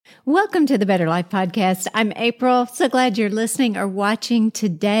Welcome to the Better Life Podcast. I'm April. So glad you're listening or watching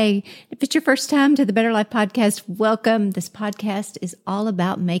today. If it's your first time to the Better Life Podcast, welcome. This podcast is all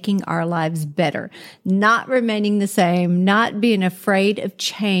about making our lives better, not remaining the same, not being afraid of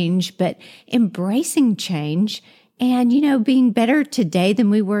change, but embracing change and, being better today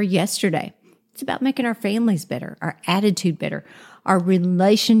than we were yesterday. It's about making our families better, our attitude better, our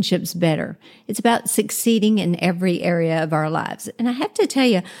relationships better. It's about succeeding in every area of our lives. And I have to tell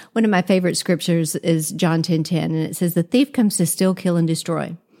you, one of my favorite scriptures is John 10:10, and it says, "The thief comes to steal, kill, and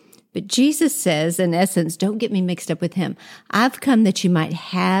destroy." But Jesus says, in essence, don't get me mixed up with him. I've come that you might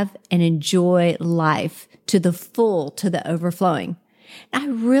have and enjoy life to the full, to the overflowing. I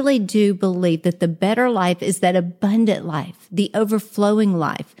really do believe that the better life is that abundant life, the overflowing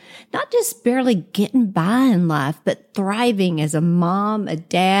life, not just barely getting by in life, but thriving as a mom, a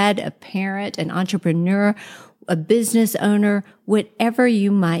dad, a parent, an entrepreneur, a business owner, whatever you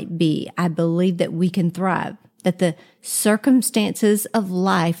might be. I believe that we can thrive, that the circumstances of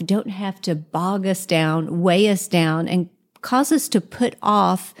life don't have to bog us down, weigh us down, and cause us to put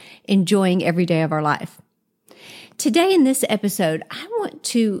off enjoying every day of our life. Today in this episode, I want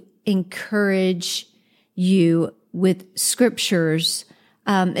to encourage you with scriptures,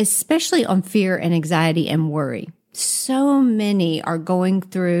 especially on fear and anxiety and worry. So many are going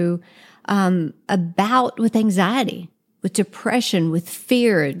through a bout with anxiety, with depression, with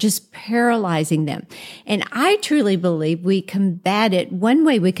fear, just paralyzing them. And I truly believe we combat it. One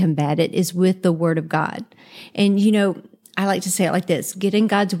way we combat it is with the Word of God. And, I like to say it like this: get in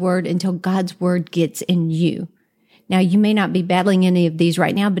God's Word until God's Word gets in you. Now, you may not be battling any of these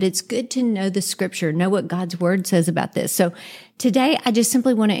right now, but it's good to know the scripture, know what God's word says about this. So today, I just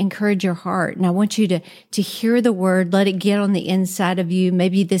simply want to encourage your heart, and I want you to hear the word, let it get on the inside of you.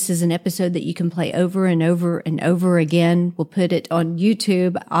 Maybe this is an episode that you can play over and over and over again. We'll put it on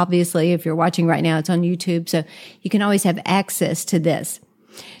YouTube. Obviously, if you're watching right now, it's on YouTube, so you can always have access to this.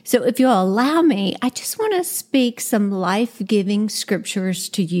 So if you'll allow me, I just want to speak some life-giving scriptures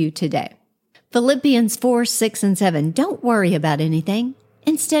to you today. Philippians 4, 6, and 7. Don't worry about anything.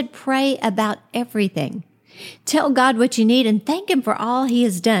 Instead, pray about everything. Tell God what you need and thank Him for all He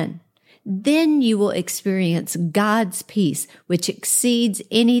has done. Then you will experience God's peace, which exceeds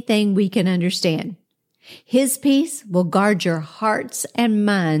anything we can understand. His peace will guard your hearts and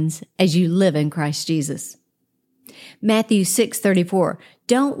minds as you live in Christ Jesus. Matthew 6:34.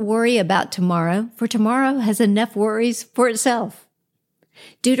 Don't worry about tomorrow, for tomorrow has enough worries for itself.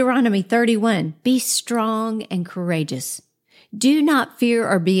 Deuteronomy 31, be strong and courageous. Do not fear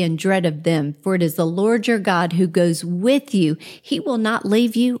or be in dread of them, for it is the Lord your God who goes with you. He will not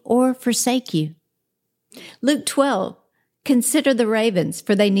leave you or forsake you. Luke 12, consider the ravens,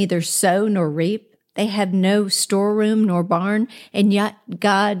 for they neither sow nor reap. They have no storeroom nor barn, and yet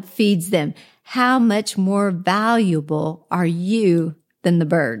God feeds them. How much more valuable are you than the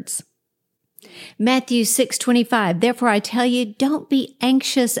birds? Matthew 6:25, therefore I tell you, don't be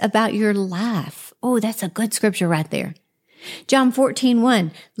anxious about your life. Oh, that's a good scripture right there. John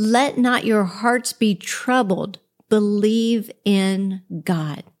 14:1, let not your hearts be troubled. Believe in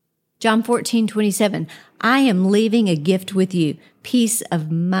God. John 14:27, I am leaving a gift with you, peace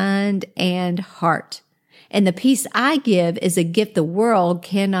of mind and heart. And the peace I give is a gift the world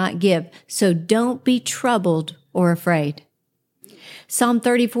cannot give. So don't be troubled or afraid. Psalm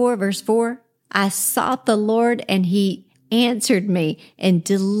 34, verse 4, I sought the Lord and He answered me and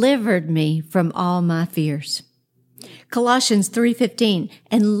delivered me from all my fears. Colossians 3:15,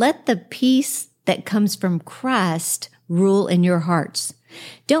 and let the peace that comes from Christ rule in your hearts.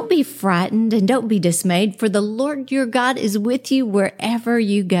 Don't be frightened and don't be dismayed, for the Lord your God is with you wherever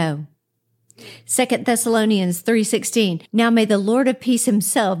you go. 2 Thessalonians 3:16, now may the Lord of peace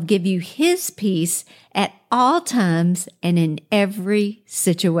Himself give you His peace at all times and in every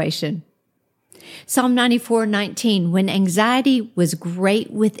situation. Psalm 94:19, when anxiety was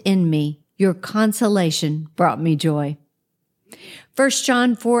great within me, your consolation brought me joy. 1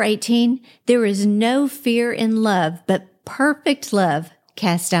 John 4:18, there is no fear in love, but perfect love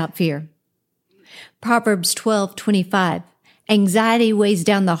casts out fear. Proverbs 12:25, anxiety weighs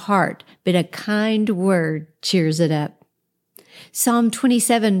down the heart, but a kind word cheers it up. Psalm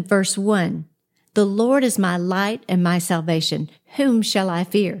 27 verse 1, the Lord is my light and my salvation. Whom shall I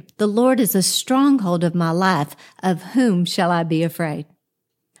fear? The Lord is the stronghold of my life. Of whom shall I be afraid?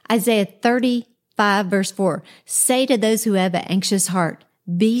 Isaiah 35 verse 4, say to those who have an anxious heart,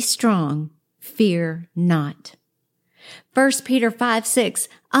 be strong, fear not. 1 Peter 5:6,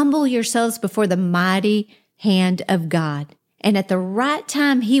 humble yourselves before the mighty hand of God, and at the right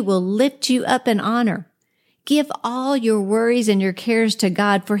time He will lift you up in honor. Give all your worries and your cares to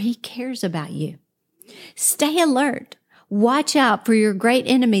God, for He cares about you. Stay alert. Watch out, for your great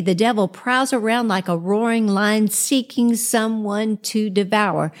enemy, the devil, prowls around like a roaring lion seeking someone to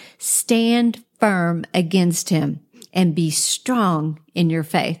devour. Stand firm against him and be strong in your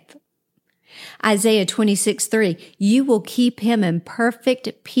faith. Isaiah 26:3, you will keep him in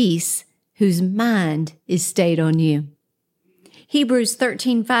perfect peace whose mind is stayed on you. Hebrews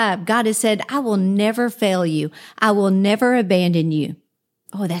 13:5, God has said, I will never fail you. I will never abandon you.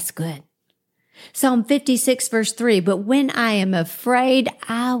 Oh, that's good. Psalm 56 verse 3, but when I am afraid,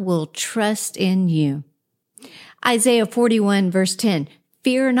 I will trust in you. Isaiah 41 verse 10,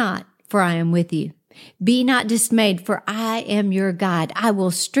 fear not, for I am with you. Be not dismayed, for I am your God. I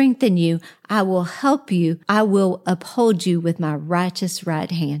will strengthen you. I will help you. I will uphold you with my righteous right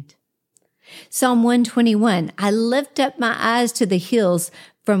hand. Psalm 121, I lift up my eyes to the hills.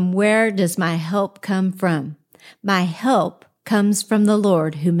 From where does my help come from? My help comes from the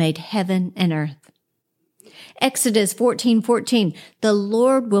Lord who made heaven and earth. Exodus 14:14, the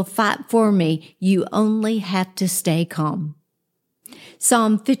Lord will fight for me. You only have to stay calm.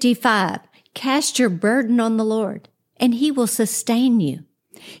 Psalm 55, cast your burden on the Lord, and He will sustain you.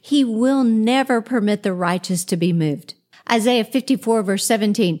 He will never permit the righteous to be moved. Isaiah 54 verse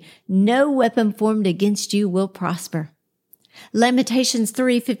 17, no weapon formed against you will prosper. Lamentations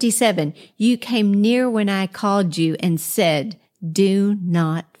 3:57, you came near when I called you and said, do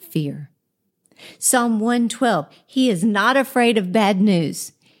not fear. Psalm 112, he is not afraid of bad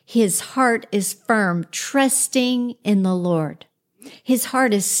news. His heart is firm, trusting in the Lord. His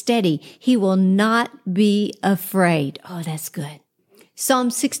heart is steady. He will not be afraid. Oh, that's good.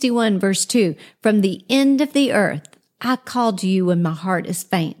 Psalm 61 verse 2, from the end of the earth, I call to you when my heart is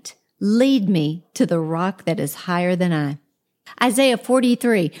faint. Lead me to the rock that is higher than I. Isaiah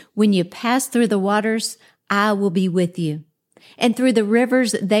 43, when you pass through the waters, I will be with you. And through the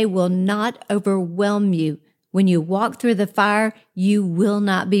rivers, they will not overwhelm you. When you walk through the fire, you will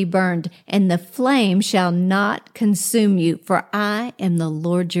not be burned, and the flame shall not consume you, for I am the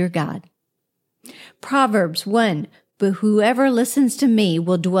Lord your God. Proverbs 1, but whoever listens to me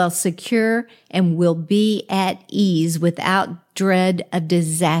will dwell secure and will be at ease without dread of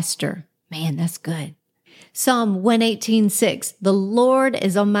disaster. Man, that's good. Psalm 118:6, the Lord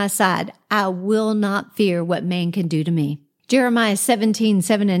is on my side. I will not fear what man can do to me. Jeremiah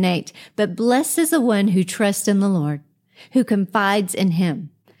 17:7 and 8, but blessed is the one who trusts in the Lord, who confides in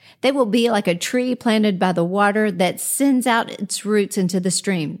him. They will be like a tree planted by the water that sends out its roots into the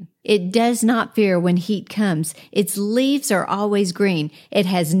stream. It does not fear when heat comes. Its leaves are always green. It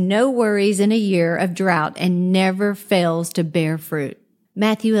has no worries in a year of drought and never fails to bear fruit.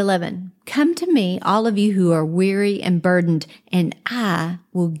 Matthew 11, come to me, all of you who are weary and burdened, and I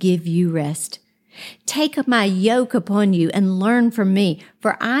will give you rest. Take my yoke upon you and learn from me,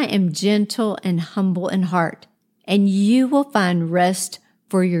 for I am gentle and humble in heart, and you will find rest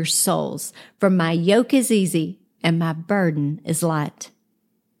for your souls. For my yoke is easy and my burden is light.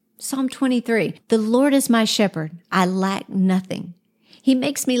 Psalm 23, the Lord is my shepherd. I lack nothing. He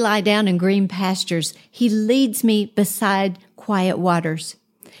makes me lie down in green pastures. He leads me beside quiet waters.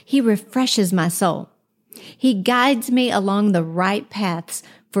 He refreshes my soul. He guides me along the right paths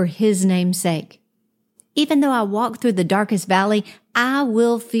for his name's sake. Even though I walk through the darkest valley, I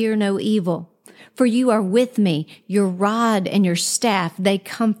will fear no evil. For you are with me, your rod and your staff, they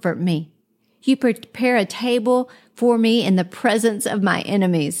comfort me. You prepare a table for me in the presence of my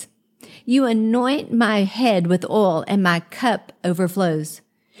enemies. You anoint my head with oil, and my cup overflows.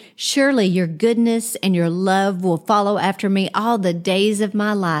 Surely your goodness and your love will follow after me all the days of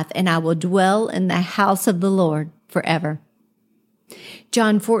my life, and I will dwell in the house of the Lord forever.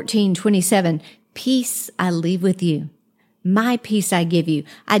 John 14:27, peace I leave with you. My peace I give you.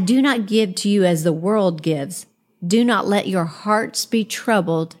 I do not give to you as the world gives. Do not let your hearts be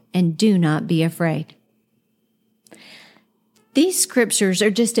troubled, and do not be afraid. These scriptures are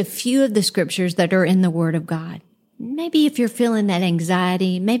just a few of the scriptures that are in the Word of God. Maybe if you're feeling that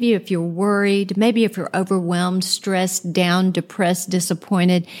anxiety, maybe if you're worried, maybe if you're overwhelmed, stressed, down, depressed,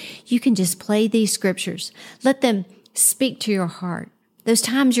 disappointed, you can just play these scriptures. Let them speak to your heart. Those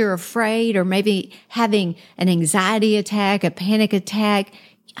times you're afraid or maybe having an anxiety attack, a panic attack,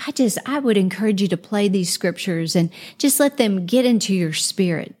 I would encourage you to play these scriptures and just let them get into your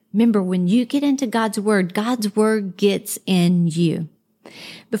spirit. Remember, when you get into God's Word gets in you.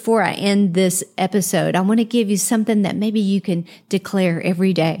 Before I end this episode, I want to give you something that maybe you can declare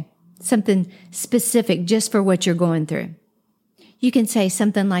every day, something specific just for what you're going through. You can say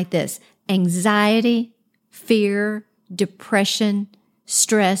something like this: anxiety, fear, depression,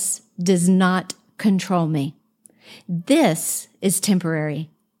 stress does not control me. This is temporary.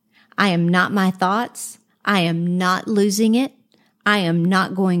 I am not my thoughts. I am not losing it. I am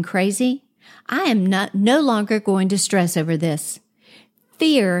not going crazy. I am no longer going to stress over this.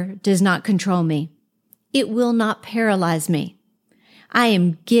 Fear does not control me. It will not paralyze me. I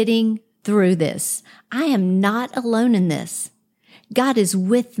am getting through this. I am not alone in this. God is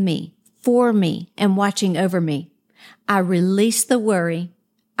with me, for me, and watching over me. I release the worry.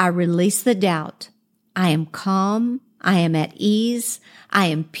 I release the doubt. I am calm. I am at ease. I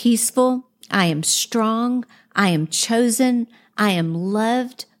am peaceful. I am strong. I am chosen. I am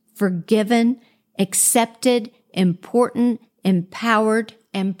loved, forgiven, accepted, important, empowered,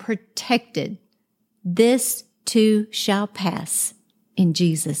 and protected. This too shall pass in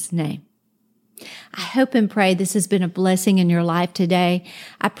Jesus' name. I hope and pray this has been a blessing in your life today.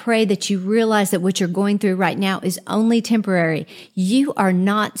 I pray that you realize that what you're going through right now is only temporary. You are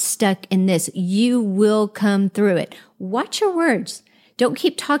not stuck in this. You will come through it. Watch your words. Don't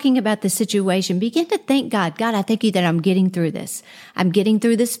keep talking about the situation. Begin to thank God. God, I thank you that I'm getting through this. I'm getting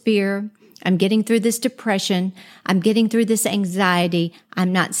through this fear. I'm getting through this depression. I'm getting through this anxiety.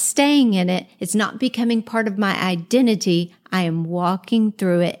 I'm not staying in it. It's not becoming part of my identity. I am walking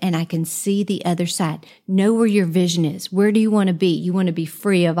through it and I can see the other side. Know where your vision is. Where do you want to be? You want to be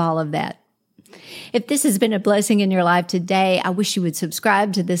free of all of that. If this has been a blessing in your life today, I wish you would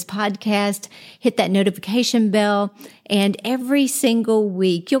subscribe to this podcast, hit that notification bell, and every single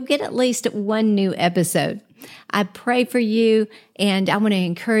week you'll get at least one new episode. I pray for you, and I want to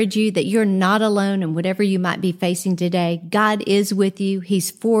encourage you that you're not alone in whatever you might be facing today. God is with you.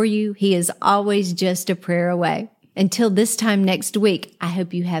 He's for you. He is always just a prayer away. Until this time next week, I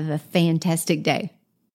hope you have a fantastic day.